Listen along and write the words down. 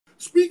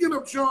Speaking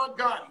of John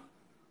Gotti,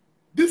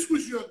 this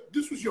was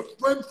your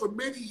friend for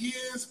many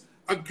years,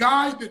 a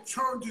guy that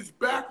turned his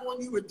back on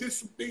you and did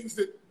some things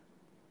that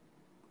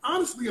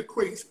honestly are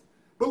crazy.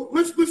 But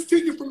let's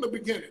take it from the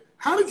beginning.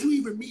 How did you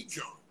even meet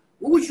John?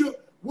 What was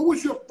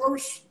your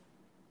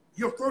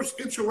first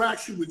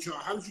interaction with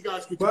John? How did you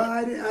guys get together?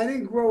 Well, I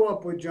didn't grow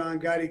up with John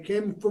Gotti. He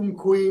came from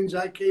Queens.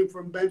 I came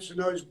from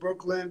Bensonhurst,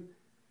 Brooklyn.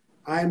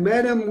 I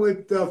met him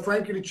with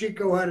Frankie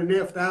DeChico, had an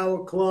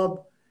after-hour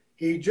club.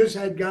 He just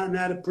had gotten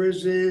out of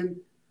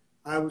prison.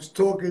 I was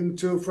talking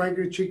to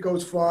Frankie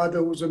DeChico's father,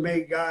 who was a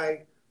made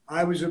guy.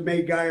 I was a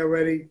made guy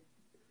already.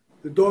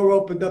 The door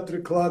opened up to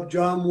the club.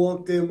 John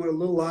walked in with a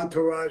little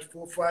entourage,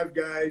 4 or 5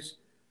 guys.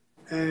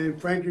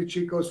 And Frankie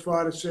DeChico's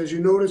father says, "You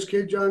know this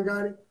kid, John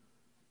Gotti?"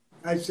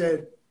 I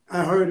said,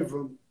 "I heard of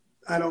him.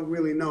 I don't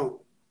really know."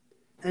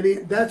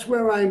 And that's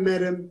where I met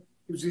him.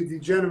 He was a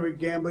degenerate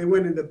gambler. He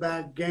went in the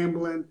back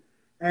gambling.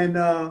 And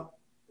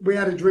we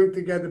had a drink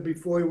together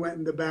before he went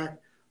in the back.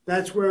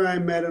 That's where I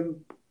met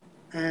him.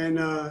 And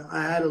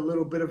I had a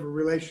little bit of a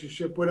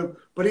relationship with him.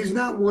 But he's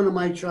not one of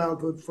my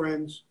childhood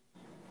friends.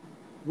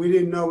 We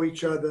didn't know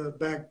each other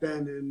back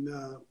then. And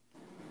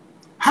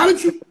how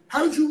did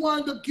you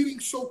wind up getting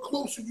so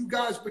close and you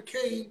guys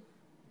became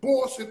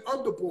boss and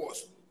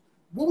underboss?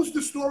 What was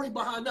the story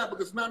behind that?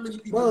 Because not many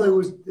people. Well,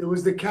 it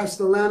was the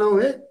Castellano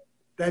hit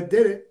that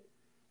did it,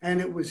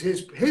 and it was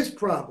his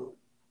problem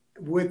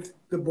with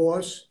the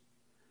boss,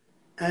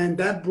 and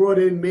that brought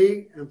in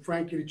me and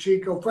Frankie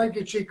DeChico.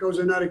 Frankie DeChico's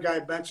another guy,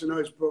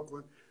 Bensonhurst,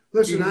 Brooklyn.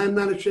 Listen, I'm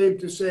not ashamed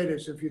to say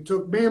this. If you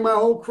took me and my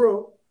whole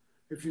crew,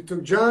 if you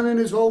took John and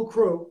his whole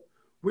crew,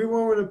 we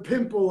were in a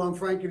pimple on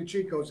Frankie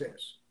DeChico's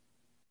ass.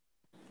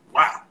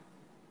 Wow.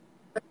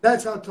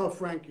 That's how tough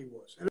Frankie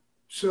was. And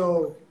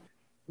so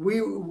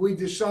we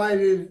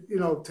decided,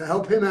 to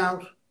help him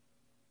out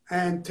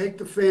and take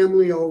the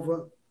family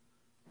over,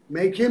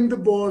 make him the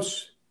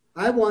boss.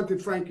 I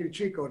wanted Frankie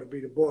DeChico to be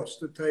the boss,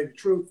 to tell you the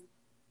truth.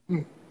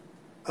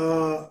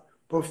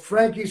 But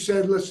Frankie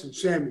said, "Listen,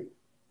 Sammy,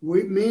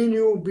 me and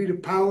you will be the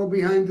power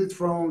behind the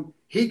throne.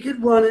 He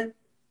could run it.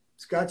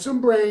 He's got some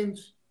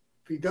brains.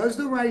 If he does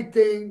the right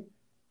thing,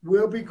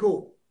 we'll be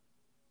cool.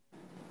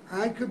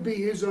 I could be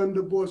his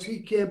underboss. He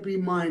can't be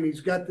mine.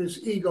 He's got this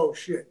ego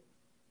shit.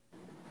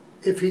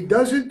 If he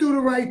doesn't do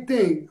the right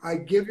thing, I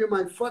give you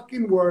my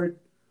fucking word,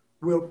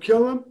 we'll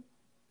kill him.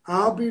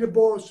 I'll be the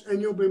boss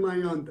and you'll be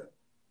my under."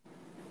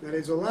 Now,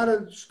 there's a lot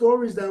of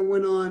stories that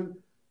went on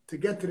to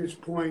get to this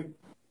point,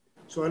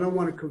 so I don't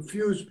want to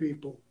confuse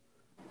people.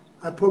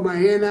 I put my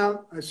hand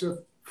out. I said,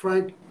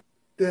 "Frank,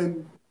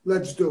 then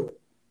let's do it."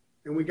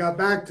 And we got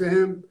back to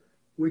him.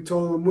 We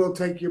told him, "We'll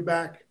take you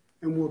back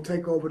and we'll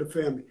take over the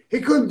family." He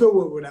couldn't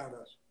do it without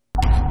us.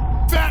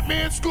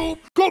 Fatman Scoop.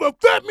 Go to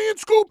Fatman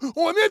Scoop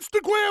on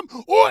Instagram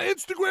or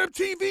Instagram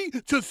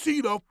TV to see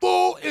the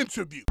full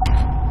interview.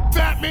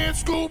 Fatman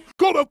Scoop.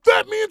 Go to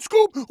Fatman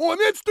Scoop on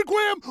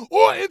Instagram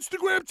or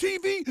Instagram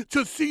TV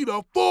to see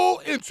the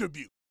full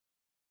interview.